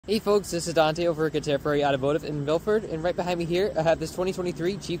Hey folks, this is Dante over at Contemporary Automotive in Milford, and right behind me here I have this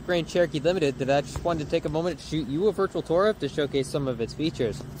 2023 Jeep Grand Cherokee Limited that I just wanted to take a moment to shoot you a virtual tour of to showcase some of its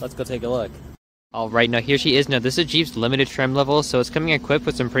features. Let's go take a look. Alright, now here she is. Now this is Jeep's limited trim level, so it's coming equipped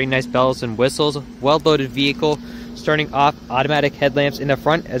with some pretty nice bells and whistles, well-loaded vehicle, starting off automatic headlamps in the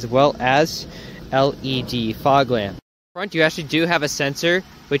front as well as LED fog lamp. Front, you actually do have a sensor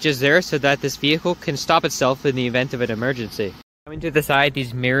which is there so that this vehicle can stop itself in the event of an emergency. Coming to the side,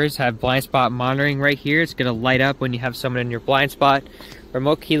 these mirrors have blind spot monitoring right here. It's going to light up when you have someone in your blind spot.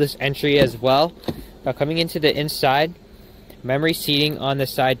 Remote keyless entry as well. Now coming into the inside, memory seating on the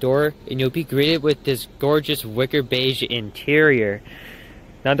side door, and you'll be greeted with this gorgeous wicker beige interior.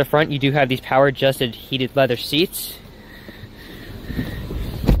 Now in the front, you do have these power adjusted heated leather seats.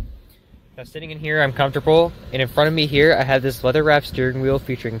 Now sitting in here, I'm comfortable, and in front of me here, I have this leather wrapped steering wheel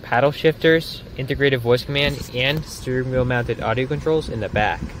featuring paddle shifters, integrated voice command, and steering wheel mounted audio controls in the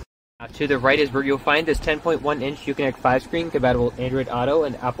back. Now to the right is where you'll find this 10.1-inch Uconnect 5 screen compatible Android Auto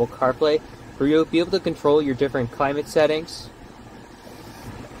and Apple CarPlay, where you'll be able to control your different climate settings,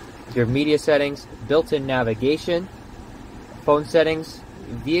 your media settings, built-in navigation, phone settings,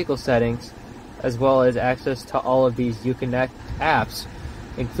 vehicle settings, as well as access to all of these Uconnect apps,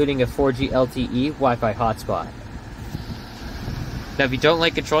 including a 4G LTE Wi-Fi hotspot. Now if you don't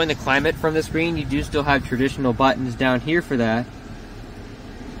like controlling the climate from the screen, you do still have traditional buttons down here for that.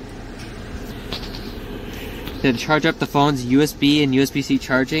 To charge up the phone's USB and USB-C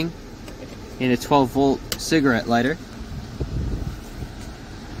charging, and a 12-volt cigarette lighter.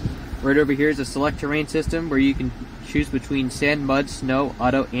 Right over here is a select terrain system where you can choose between sand, mud, snow,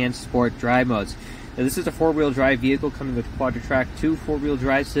 auto, and sport drive modes. Now this is a four-wheel drive vehicle coming with Quadra-Track 2 four-wheel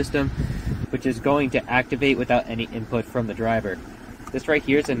drive system, which is going to activate without any input from the driver. This right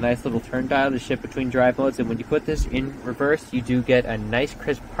here is a nice little turn dial to shift between drive modes, and when you put this in reverse, you do get a nice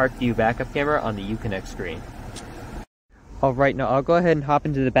crisp park view backup camera on the Uconnect screen. Alright, now I'll go ahead and hop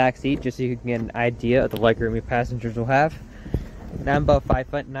into the back seat just so you can get an idea of the legroom your passengers will have. Now I'm about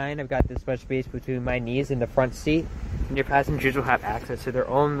 5'9". I've got this much space between my knees in the front seat, and your passengers will have access to their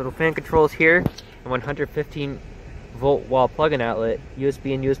own little fan controls here, and 115-volt wall plug-in outlet,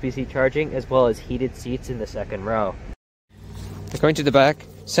 USB and USB-C charging, as well as heated seats in the second row. Going to the back,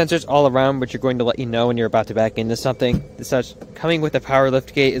 sensors all around which are going to let you know when you're about to back into something. This is coming with a power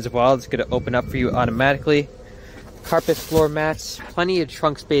lift gate as well. It's going to open up for you automatically. Carpet floor mats, plenty of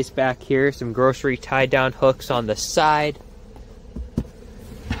trunk space back here, some grocery tie-down hooks on the side.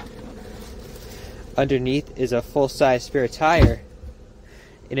 Underneath is a full-size spare tire,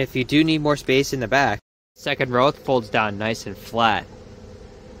 and if you do need more space in the back, second row folds down nice and flat.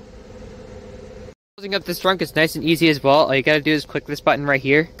 Closing up this trunk is nice and easy as well. All you gotta do is click this button right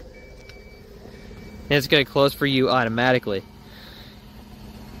here, and it's gonna close for you automatically.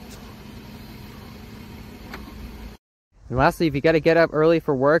 And lastly, if you got to get up early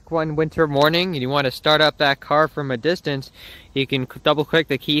for work one winter morning and you want to start up that car from a distance, you can double click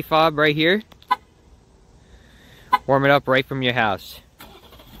the key fob right here. Warm it up right from your house.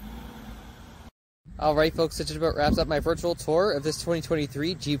 Alright folks, that just about wraps up my virtual tour of this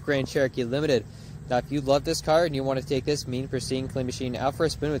 2023 Jeep Grand Cherokee Limited. Now if you love this car and you want to take this mean, pristine, clean machine out for a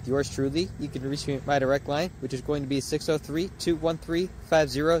spin with yours truly, you can reach me at my direct line, which is going to be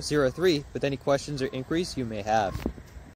 603-213-5003 with any questions or inquiries you may have.